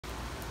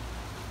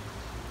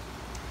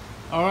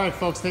All right,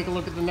 folks, take a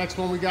look at the next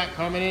one we got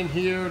coming in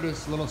here,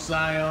 this little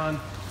Scion.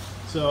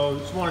 So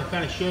just want to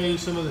kind of show you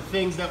some of the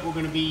things that we're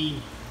going to be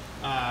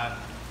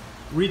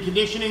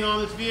reconditioning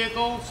on this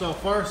vehicle. So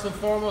first and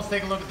foremost,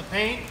 take a look at the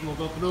paint. We'll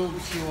go through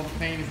and see all the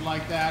paint is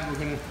like that. We're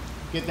going to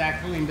get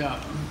that cleaned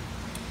up.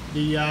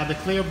 The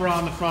clear bra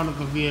on the front of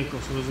the vehicle.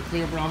 So there's a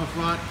clear bra on the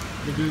front.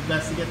 We'll do the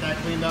best to get that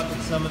cleaned up,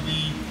 with some of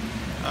the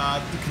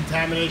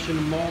contamination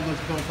and mold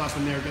that's built up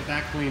in there. Get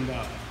that cleaned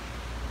up.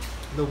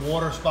 The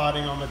water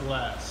spotting on the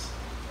glass.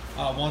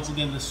 Once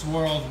again, the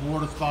swirls,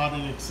 water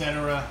spotting,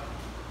 etc.,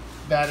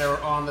 that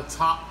are on the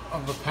top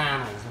of the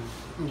panels,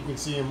 and you can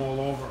see them all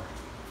over.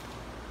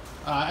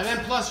 And then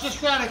plus, just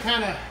try to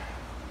kind of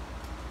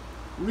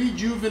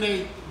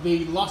rejuvenate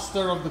the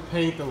luster of the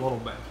paint a little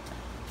bit.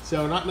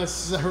 So not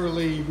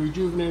necessarily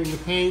rejuvenating the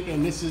paint,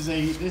 and this is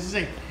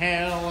a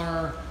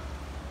paler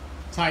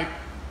type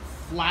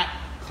flat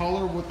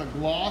color with a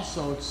gloss,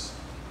 so it's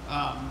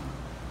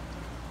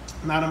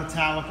not a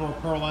metallic or a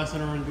pearlescent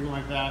or anything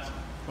like that.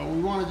 But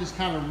we want to just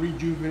kind of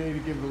rejuvenate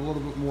it, give it a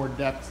little bit more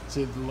depth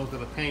to the look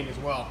of the paint as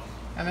well.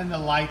 And then the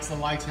lights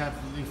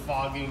have the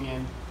fogging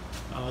and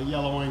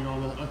yellowing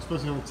on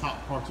especially on the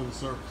top parts of the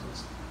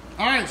surfaces.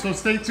 All right, so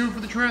stay tuned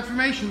for the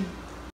transformation.